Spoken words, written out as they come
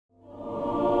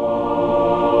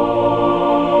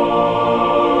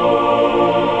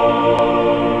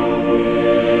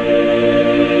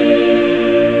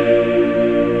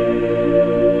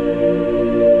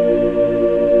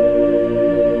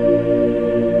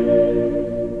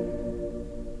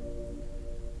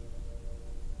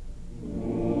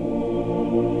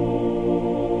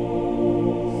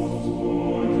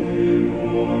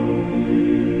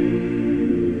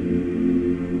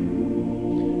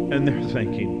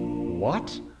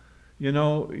what? You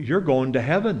know, you're going to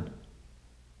heaven.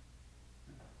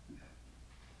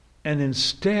 And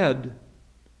instead,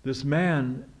 this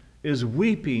man is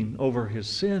weeping over his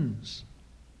sins.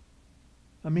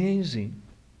 Amazing.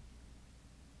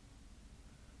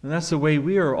 And that's the way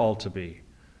we are all to be.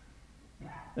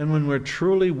 And when we're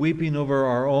truly weeping over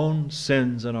our own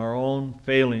sins and our own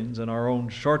failings and our own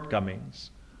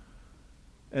shortcomings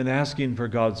and asking for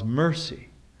God's mercy,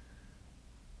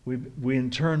 we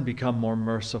in turn become more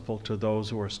merciful to those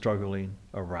who are struggling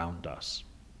around us.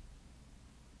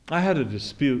 I had a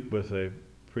dispute with a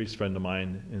priest friend of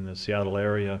mine in the Seattle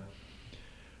area.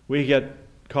 We get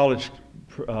college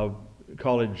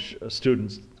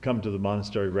students come to the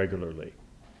monastery regularly.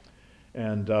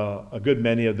 And a good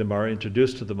many of them are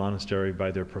introduced to the monastery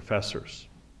by their professors.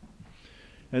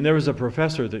 And there was a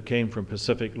professor that came from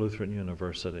Pacific Lutheran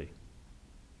University.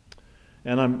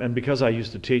 And because I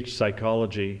used to teach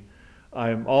psychology,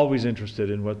 I'm always interested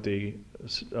in what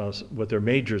their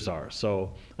majors are.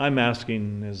 So I'm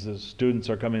asking, as the students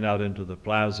are coming out into the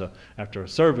plaza after a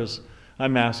service,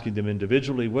 I'm asking them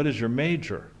individually, what is your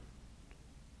major?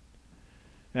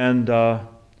 And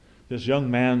this young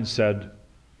man said,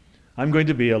 I'm going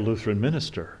to be a Lutheran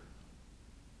minister.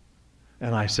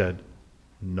 And I said,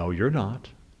 no, you're not.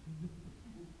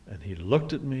 And he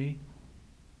looked at me.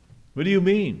 What do you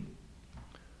mean?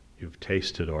 You've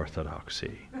tasted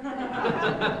orthodoxy.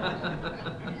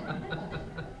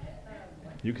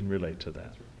 You can relate to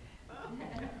that.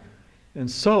 And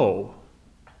so,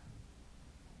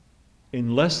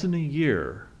 in less than a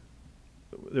year,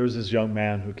 there was this young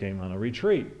man who came on a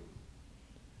retreat.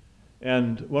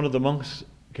 And one of the monks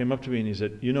came up to me and he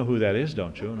said, you know who that is,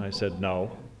 don't you? And I said,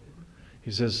 no. He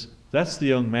says, that's the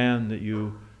young man that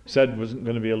you said wasn't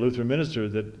going to be a Lutheran minister,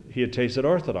 that he had tasted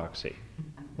orthodoxy.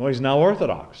 Well, he's now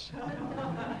Orthodox.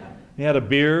 He had a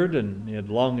beard and he had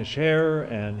longish hair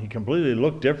and he completely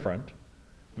looked different,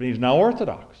 but he's now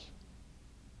Orthodox.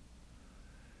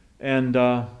 And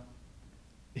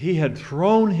he had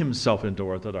thrown himself into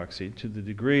Orthodoxy to the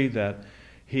degree that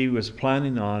he was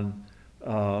planning on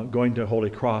going to Holy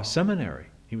Cross Seminary.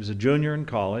 He was a junior in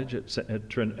college at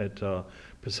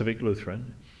Pacific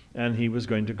Lutheran, and he was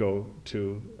going to go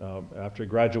to, after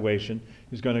graduation,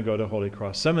 he was going to go to Holy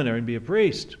Cross Seminary and be a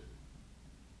priest.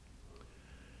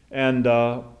 And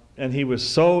he was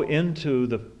so into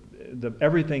the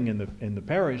everything in the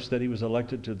parish that he was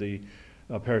elected to the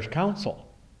parish council,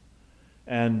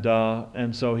 and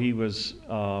so he was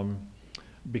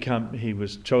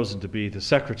chosen to be the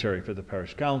secretary for the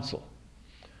parish council.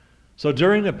 So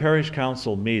during a parish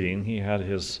council meeting, he had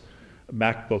his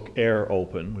MacBook Air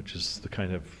open, which is the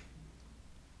kind of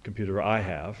computer I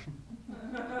have.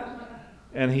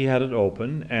 And he had it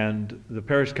open, and the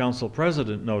parish council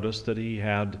president noticed that he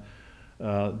had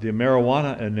the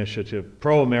marijuana initiative,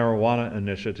 pro-marijuana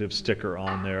initiative sticker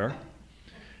on there.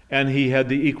 And he had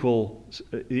the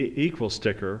equal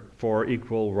sticker for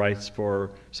equal rights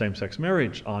for same-sex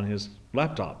marriage on his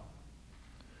laptop.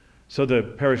 So the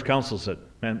parish council said,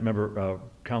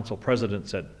 council president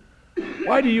said,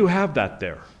 why do you have that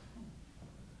there?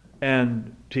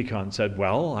 And Tryphon said,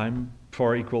 well, I'm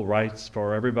for equal rights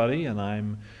for everybody, and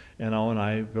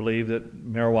I believe that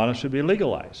marijuana should be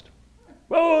legalized.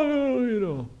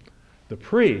 Well, the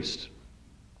priest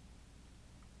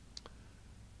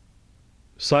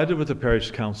sided with the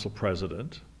parish council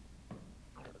president,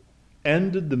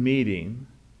 ended the meeting,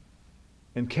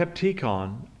 and kept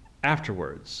Tryphon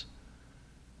afterwards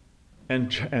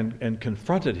and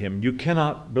confronted him. You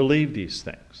cannot believe these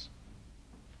things.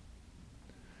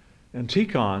 And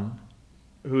Tryphon,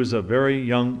 who is a very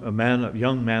young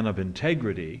man of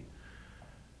integrity,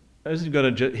 he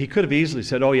could have easily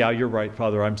said, oh yeah, you're right,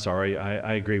 Father, I'm sorry,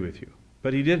 I agree with you.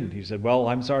 But he didn't. He said, well,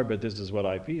 I'm sorry, but this is what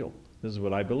I feel. This is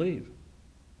what I believe.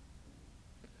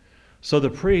 So the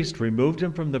priest removed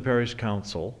him from the parish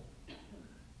council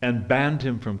and banned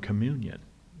him from communion.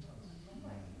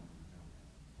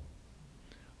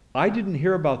 I didn't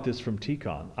hear about this from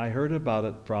Tryphon. I heard about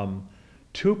it from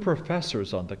 2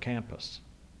 professors on the campus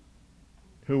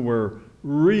who were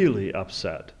really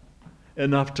upset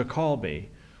enough to call me,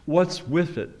 what's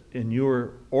with it in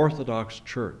your Orthodox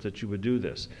church that you would do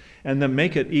this? And then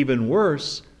make it even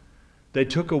worse, they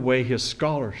took away his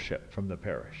scholarship from the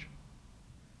parish.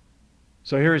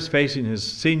 So here he's facing his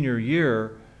senior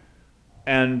year,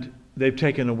 and they've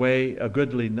taken away a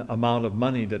goodly amount of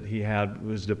money that he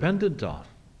was dependent on.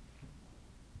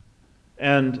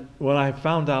 And when I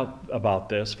found out about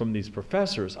this from these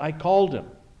professors, I called him.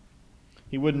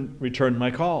 He wouldn't return my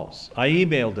calls. I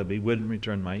emailed him. He wouldn't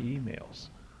return my emails.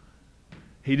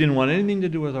 He didn't want anything to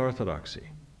do with orthodoxy.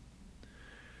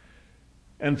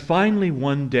 And finally,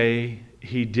 one day,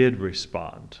 he did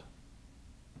respond.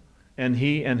 And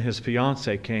he and his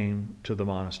fiancée came to the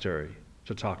monastery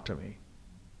to talk to me.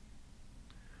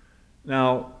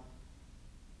 Now,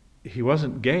 he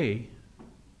wasn't gay,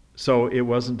 so it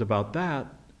wasn't about that.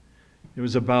 It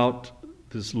was about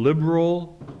this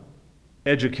liberal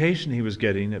education he was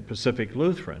getting at Pacific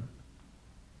Lutheran.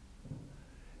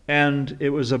 And it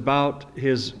was about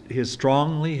his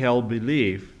strongly held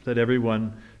belief that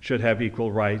everyone should have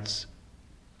equal rights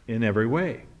in every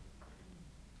way.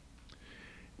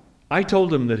 I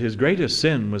told him that his greatest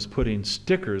sin was putting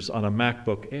stickers on a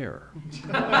MacBook Air.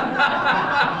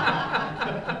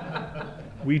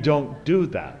 We don't do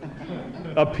that.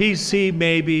 A PC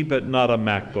maybe, but not a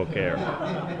MacBook Air.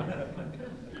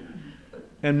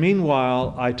 And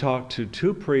meanwhile, I talked to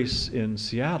two priests in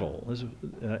Seattle,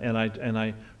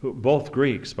 and both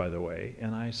Greeks, by the way,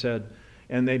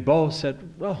 and they both said,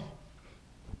 well,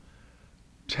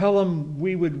 tell them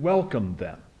we would welcome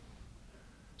them.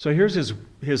 So here's his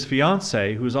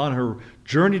fiancée, who's on her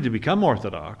journey to become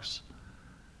Orthodox,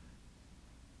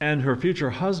 and her future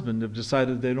husband have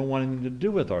decided they don't want anything to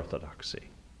do with Orthodoxy.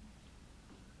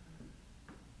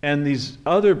 And these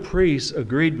other priests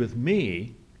agreed with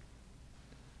me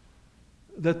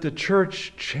that the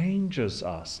church changes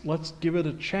us. Let's give it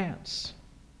a chance.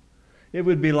 It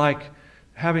would be like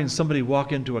having somebody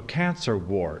walk into a cancer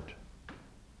ward.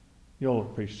 You'll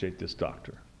appreciate this,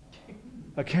 doctor.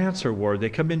 A cancer ward. They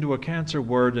come into a cancer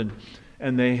ward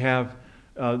and they have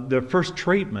their first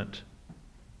treatment.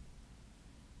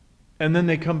 And then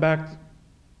they come back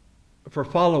for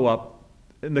follow-up,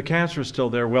 and the cancer is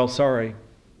still there. Well, sorry,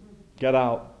 get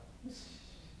out.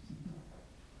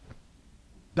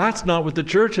 That's not what the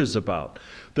church is about.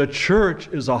 The church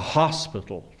is a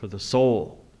hospital for the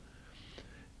soul.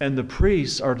 And the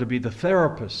priests are to be the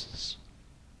therapists.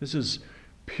 This is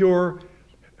pure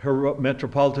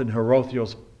Metropolitan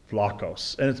Hierotheos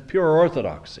Vlachos, and it's pure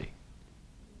orthodoxy.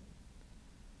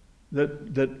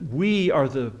 That we are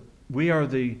the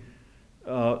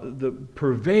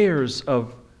purveyors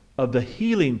of the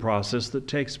healing process that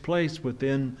takes place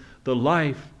within the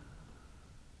life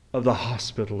of the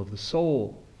hospital of the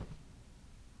soul.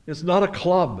 It's not a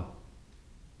club.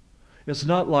 It's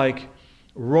not like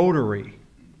Rotary.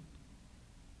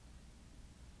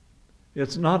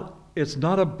 It's not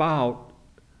about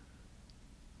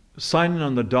signing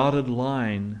on the dotted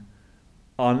line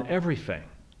on everything.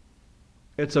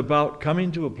 It's about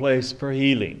coming to a place for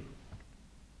healing.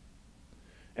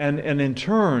 And in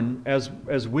turn,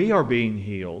 as we are being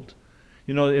healed,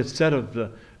 it's said of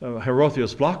the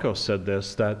Hierotheos Vlachos said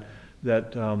this, that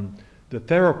the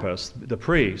therapists, the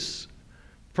priests,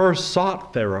 first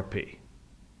sought therapy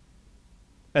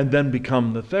and then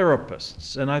become the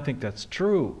therapists. And I think that's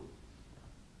true.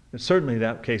 It's certainly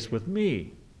that case with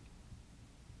me.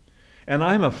 And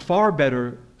I'm a far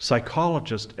better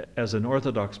psychologist as an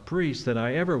Orthodox priest than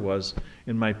I ever was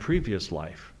in my previous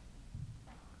life,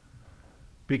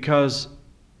 because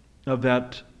of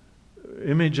that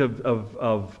image of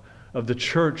the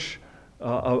church,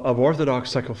 of Orthodox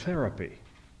psychotherapy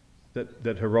that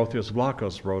Hierotheos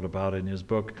Vlachos wrote about in his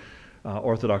book,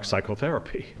 Orthodox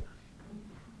Psychotherapy.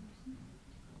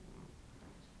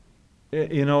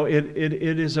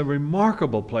 It is a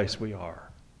remarkable place we are.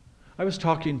 I was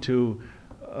talking to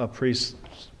a priest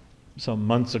some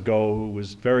months ago who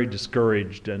was very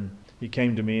discouraged, and he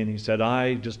came to me and he said,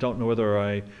 I just don't know whether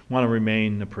I want to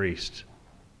remain a priest.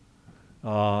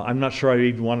 I'm not sure I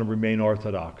even want to remain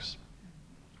Orthodox.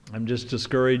 I'm just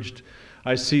discouraged.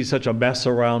 I see such a mess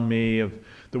around me of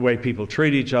the way people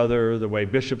treat each other, the way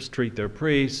bishops treat their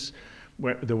priests,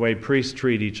 the way priests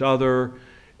treat each other.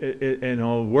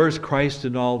 Where's Christ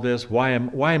in all this? Why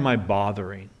am I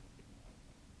bothering?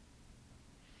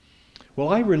 Well,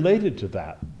 I related to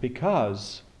that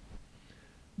because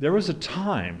there was a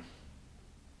time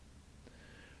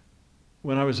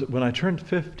when I turned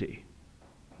 50,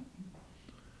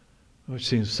 which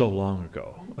seems so long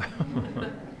ago,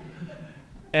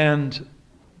 and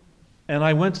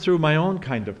I went through my own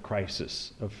kind of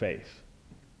crisis of faith.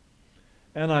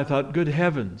 And I thought, good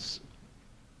heavens,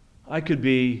 I could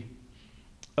be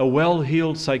a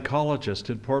well-heeled psychologist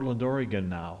in Portland, Oregon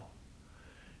now.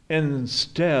 And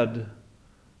instead,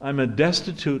 I'm a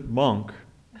destitute monk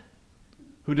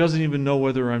who doesn't even know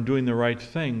whether I'm doing the right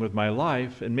thing with my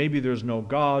life, and maybe there's no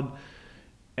God,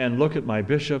 and look at my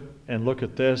bishop, and look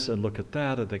at this, and look at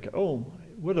that, and think, oh,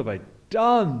 what have I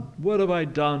done? What have I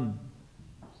done?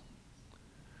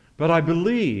 But I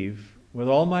believe with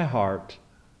all my heart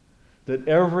that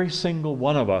every single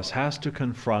one of us has to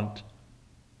confront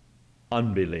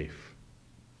unbelief.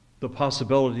 The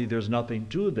possibility there's nothing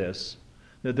to this,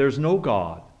 that there's no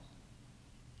God,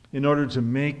 in order to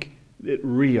make it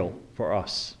real for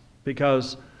us.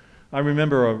 Because I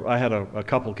remember I had a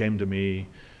couple came to me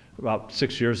about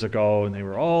 6 years ago, and they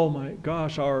were, oh my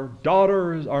gosh, our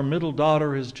middle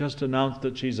daughter has just announced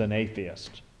that she's an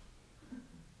atheist.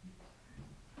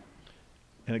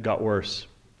 And it got worse,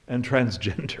 and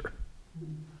transgender.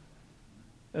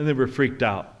 And they were freaked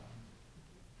out.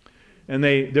 And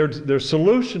their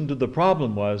solution to the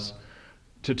problem was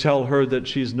to tell her that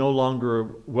she's no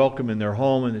longer welcome in their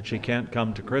home and that she can't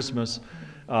come to Christmas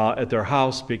at their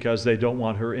house because they don't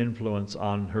want her influence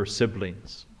on her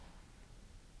siblings.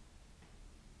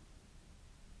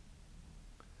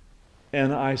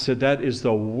 And I said, that is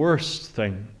the worst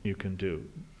thing you can do.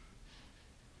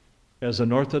 As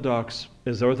Orthodox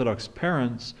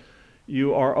parents,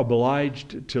 you are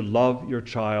obliged to love your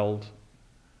child.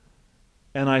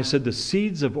 And I said, the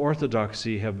seeds of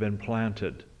orthodoxy have been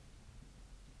planted,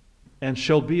 and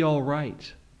she'll be all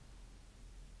right.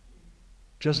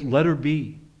 Just let her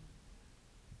be.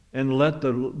 And let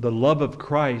the love of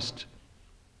Christ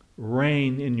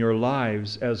reign in your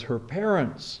lives as her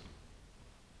parents.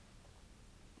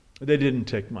 They didn't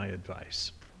take my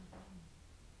advice.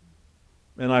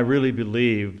 And I really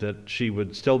believe that she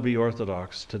would still be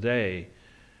Orthodox today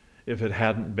if it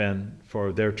hadn't been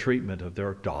for their treatment of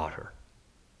their daughter.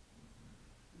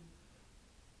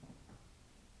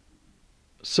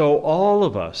 So all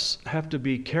of us have to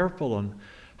be careful on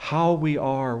how we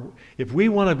are. If we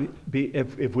want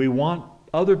if we want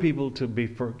other people to be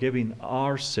forgiving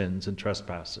our sins and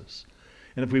trespasses,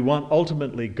 and if we want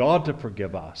ultimately God to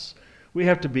forgive us, we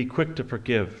have to be quick to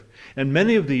forgive. And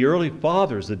many of the early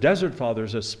fathers, the desert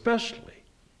fathers especially,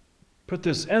 put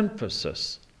this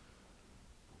emphasis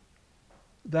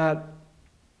that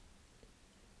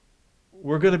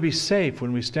we're going to be safe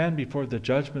when we stand before the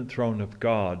judgment throne of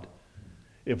God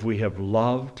if we have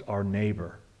loved our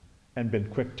neighbor and been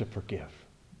quick to forgive.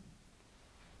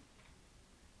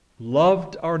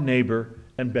 Loved our neighbor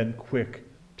and been quick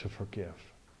to forgive.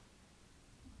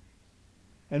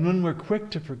 And when we're quick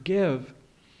to forgive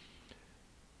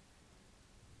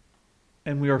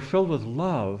and we are filled with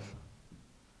love,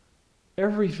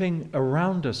 everything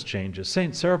around us changes.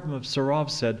 Saint Seraphim of Sarov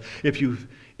said, if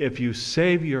you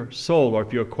save your soul, or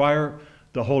if you acquire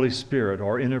the Holy Spirit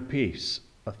or inner peace,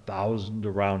 1,000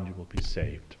 around you will be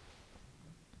saved.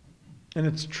 And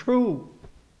it's true.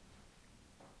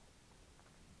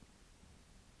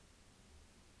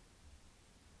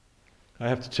 I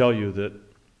have to tell you that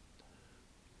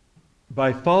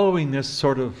by following this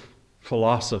sort of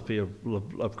philosophy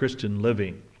of Christian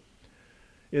living,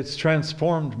 it's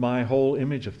transformed my whole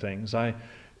image of things.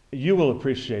 You will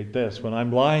appreciate this. When I'm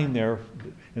lying there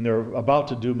and they're about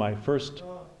to do my first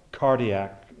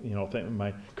cardiac, thing,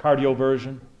 my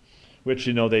cardioversion, which,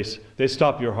 they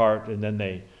stop your heart and then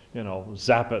they,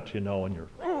 zap it, and you're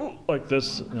like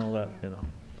this, that.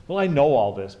 Well, I know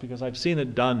all this because I've seen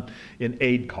it done in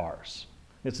aid cars.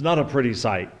 It's not a pretty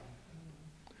sight.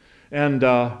 And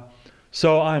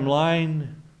so I'm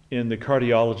lying in the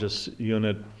cardiologist's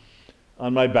unit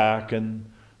on my back, and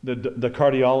the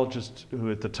cardiologist,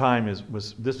 who at the time this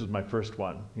was my first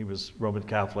one. He was Roman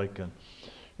Catholic,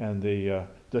 and the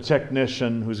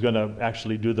technician who's going to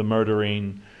actually do the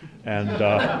murdering, and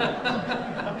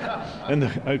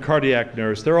the cardiac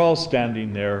nurse. They're all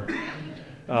standing there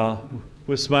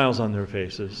with smiles on their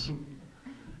faces,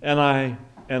 and I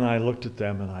looked at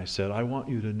them and I said, I want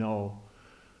you to know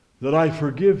that I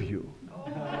forgive you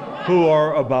who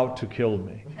are about to kill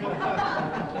me.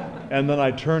 And then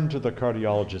I turned to the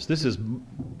cardiologist. This is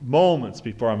moments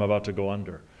before I'm about to go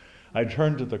under. I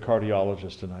turned to the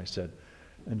cardiologist and I said,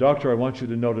 and doctor, I want you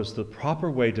to notice the proper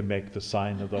way to make the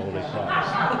sign of the Holy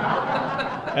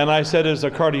Cross. And I said, as a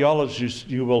cardiologist,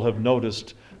 you will have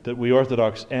noticed that we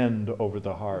Orthodox end over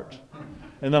the heart.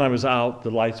 And then I was out, the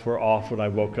lights were off when I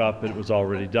woke up, it was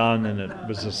already done, and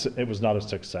it was not a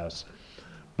success.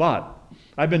 But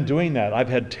I've been doing that. I've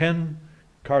had 10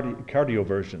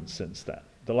 cardioversions since then.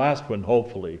 The last one,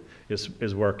 hopefully,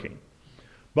 is working.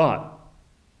 But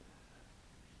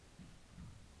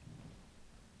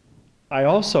I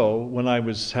also, when I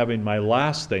was having my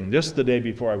last thing, just the day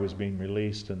before I was being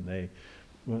released, and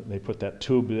they put that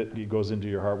tube that goes into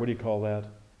your heart. What do you call that?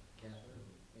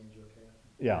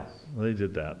 Yeah, they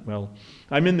did that. Well,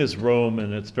 I'm in this room,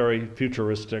 and it's very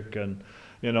futuristic, and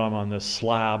I'm on this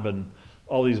slab, and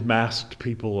all these masked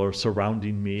people are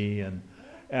surrounding me, and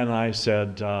I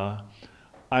said,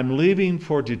 I'm leaving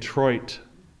for Detroit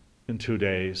in 2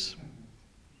 days,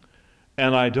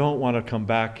 and I don't want to come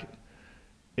back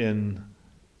in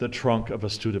the trunk of a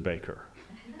Studebaker.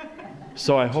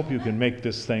 So I hope you can make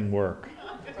this thing work.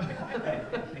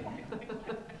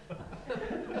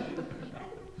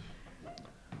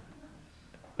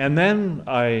 And then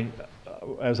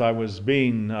as I was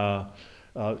being,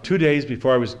 2 days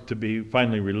before I was to be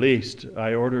finally released,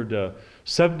 I ordered a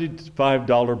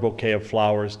 $75 bouquet of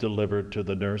flowers delivered to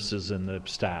the nurses and the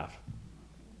staff.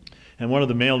 And one of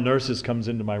the male nurses comes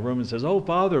into my room and says, "Oh,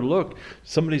 Father, look,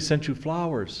 somebody sent you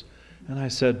flowers." And I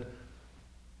said,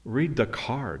 "Read the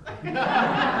card."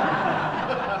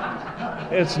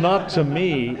 It's not to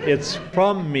me, it's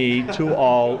from me to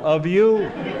all of you.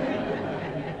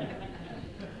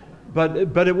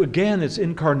 But again, it's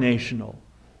incarnational.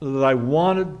 That I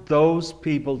wanted those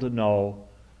people to know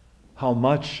how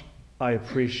much I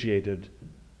appreciated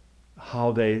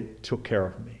how they took care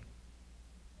of me.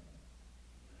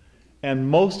 And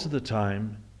most of the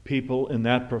time, people in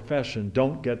that profession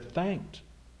don't get thanked.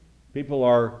 People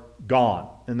are gone,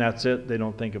 and that's it. They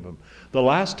don't think of them. The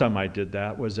last time I did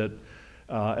that was at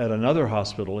another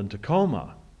hospital in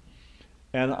Tacoma,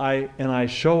 and I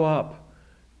show up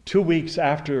 2 weeks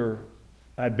after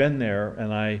I'd been there,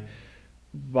 and I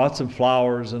bought some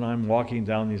flowers, and I'm walking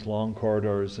down these long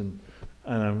corridors, and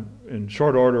I'm in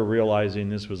short order realizing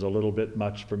this was a little bit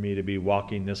much for me to be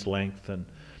walking this length. And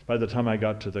by the time I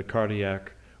got to the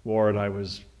cardiac ward, I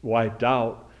was wiped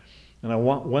out. And I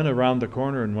went around the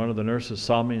corner, and one of the nurses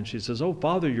saw me, and she says, "Oh,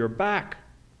 Father, you're back.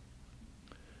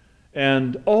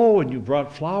 And you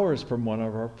brought flowers for one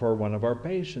of our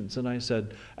patients." And I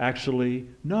said, "Actually,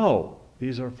 no,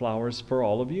 these are flowers for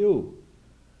all of you."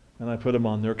 And I put them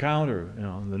on their counter,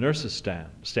 on the nurse's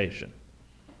station.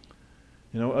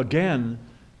 Again,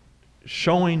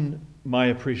 showing my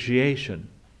appreciation,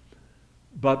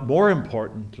 but more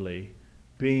importantly,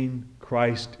 being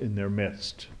Christ in their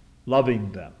midst,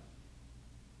 loving them.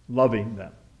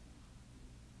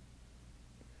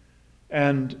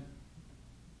 And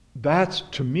that's,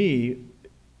 to me,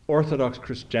 Orthodox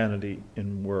Christianity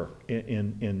in work,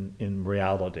 in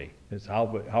reality. It's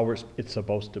how it's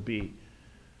supposed to be.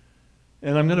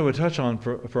 And I'm going to touch on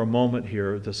for a moment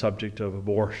here the subject of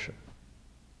abortion.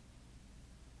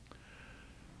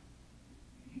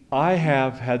 I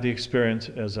have had the experience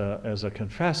as a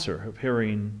confessor of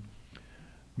hearing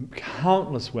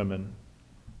countless women,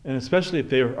 and especially if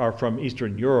they are from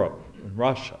Eastern Europe and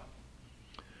Russia.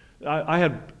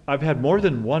 I've had more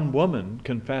than one woman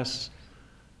confess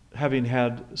having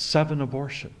had 7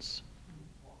 abortions.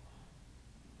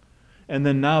 And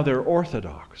then now they're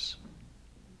Orthodox.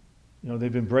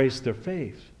 They've embraced their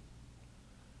faith.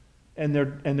 And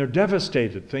they're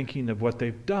devastated thinking of what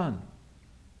they've done.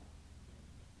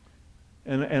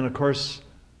 And of course,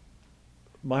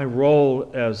 my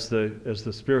role as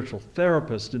the spiritual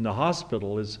therapist in the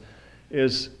hospital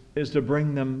is to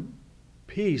bring them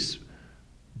peace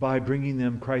by bringing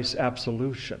them Christ's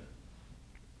absolution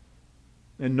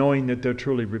and knowing that they're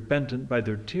truly repentant by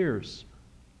their tears.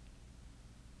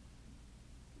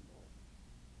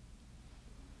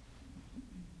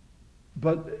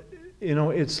 But,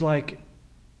 it's like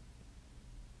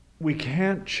we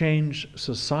can't change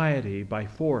society by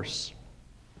force.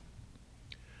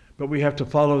 But we have to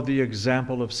follow the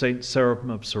example of Saint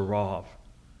Seraphim of Sarov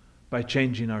by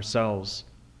changing ourselves.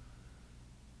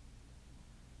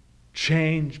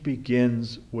 Change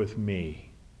begins with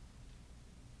me.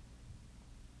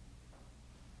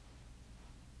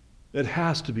 It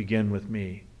has to begin with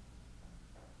me.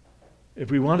 If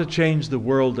we want to change the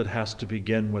world, it has to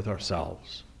begin with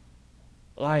ourselves.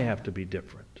 I have to be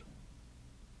different.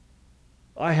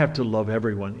 I have to love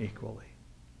everyone equally.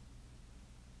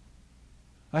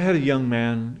 I had a young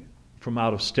man from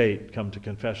out of state come to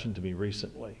confession to me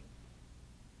recently.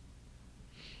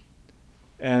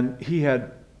 And he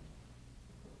had,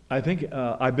 I think,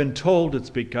 I've been told it's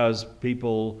because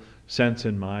people sense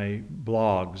in my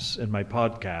blogs and my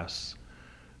podcasts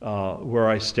where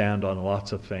I stand on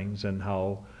lots of things and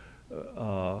how,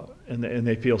 and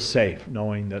they feel safe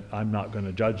knowing that I'm not going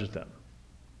to judge them.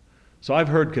 So I've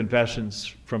heard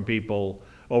confessions from people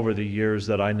over the years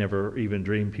that I never even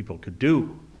dreamed people could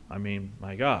do. I mean,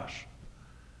 my gosh.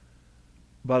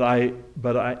 But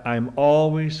I'm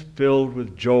always filled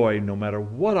with joy no matter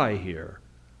what I hear,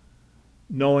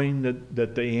 knowing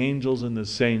that the angels and the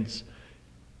saints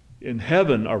in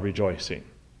heaven are rejoicing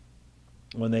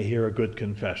when they hear a good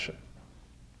confession.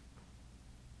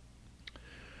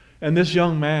 And this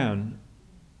young man,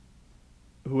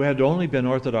 who had only been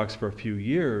Orthodox for a few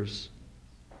years,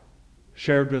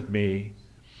 shared with me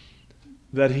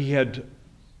that he had,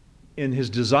 in his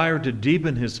desire to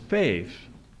deepen his faith,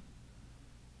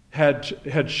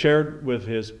 had shared with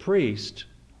his priest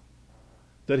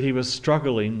that he was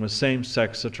struggling with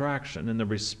same-sex attraction. And the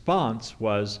response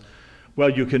was, "Well,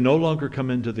 you can no longer come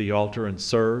into the altar and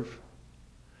serve,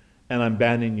 and I'm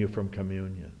banning you from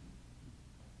communion."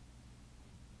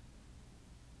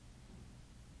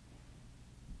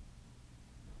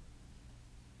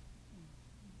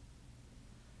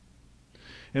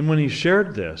 And when he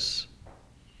shared this,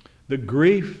 the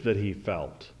grief that he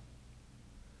felt,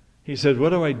 he said, "What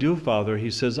do I do, Father?"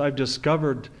 He says, "I've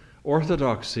discovered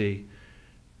orthodoxy.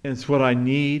 It's what I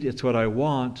need, it's what I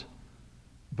want,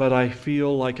 but I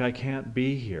feel like I can't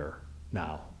be here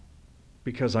now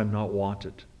because I'm not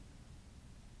wanted."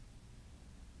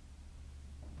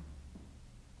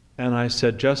 And I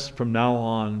said, just from now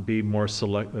on, be more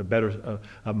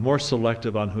more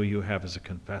selective on who you have as a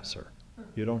confessor.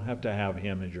 You don't have to have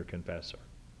him as your confessor.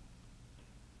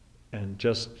 And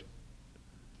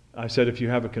I said, if you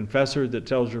have a confessor that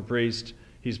tells your priest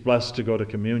he's blessed to go to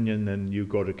communion, then you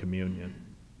go to communion.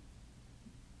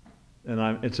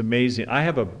 And it's amazing. I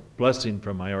have a blessing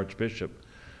from my Archbishop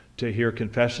to hear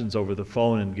confessions over the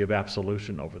phone and give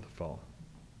absolution over the phone.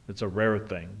 It's a rare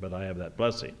thing, but I have that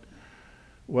blessing.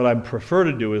 What I prefer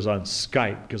to do is on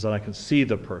Skype, because then I can see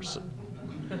the person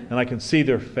and I can see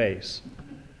their face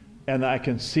and I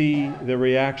can see the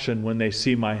reaction when they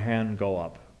see my hand go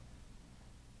up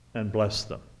and bless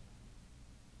them.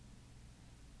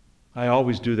 I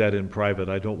always do that in private.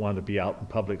 I don't want to be out in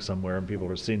public somewhere and people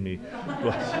are seeing me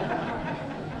bless.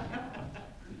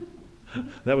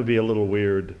 That would be a little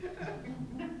weird.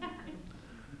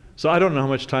 So I don't know how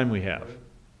much time we have.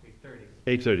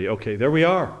 8:30. 8:30. Okay, there we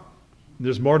are.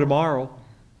 There's more tomorrow,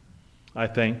 I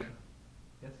think,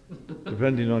 yes.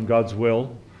 Depending on God's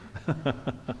will.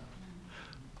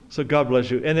 So God bless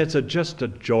you. And it's just a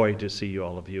joy to see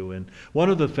all of you. And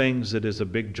one of the things that is a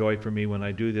big joy for me when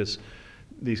I do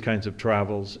these kinds of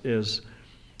travels is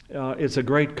it's a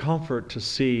great comfort to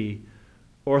see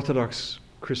Orthodox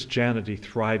Christianity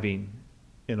thriving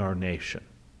in our nation.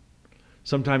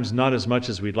 Sometimes not as much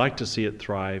as we'd like to see it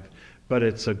thrive, but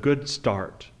it's a good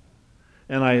start.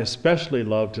 And I especially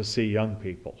love to see young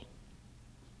people.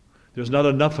 There's not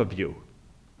enough of you.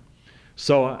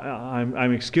 So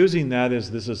I'm excusing that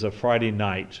as this is a Friday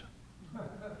night.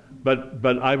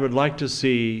 But I would like to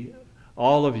see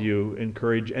all of you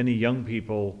encourage any young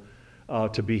people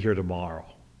to be here tomorrow.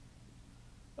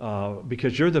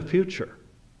 Because you're the future.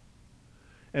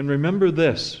 And remember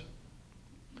this,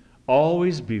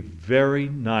 always be very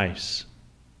nice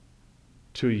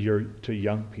to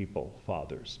young people,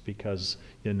 fathers, because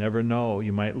you never know,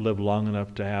 you might live long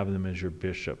enough to have them as your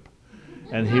bishop,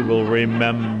 and he will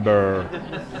remember.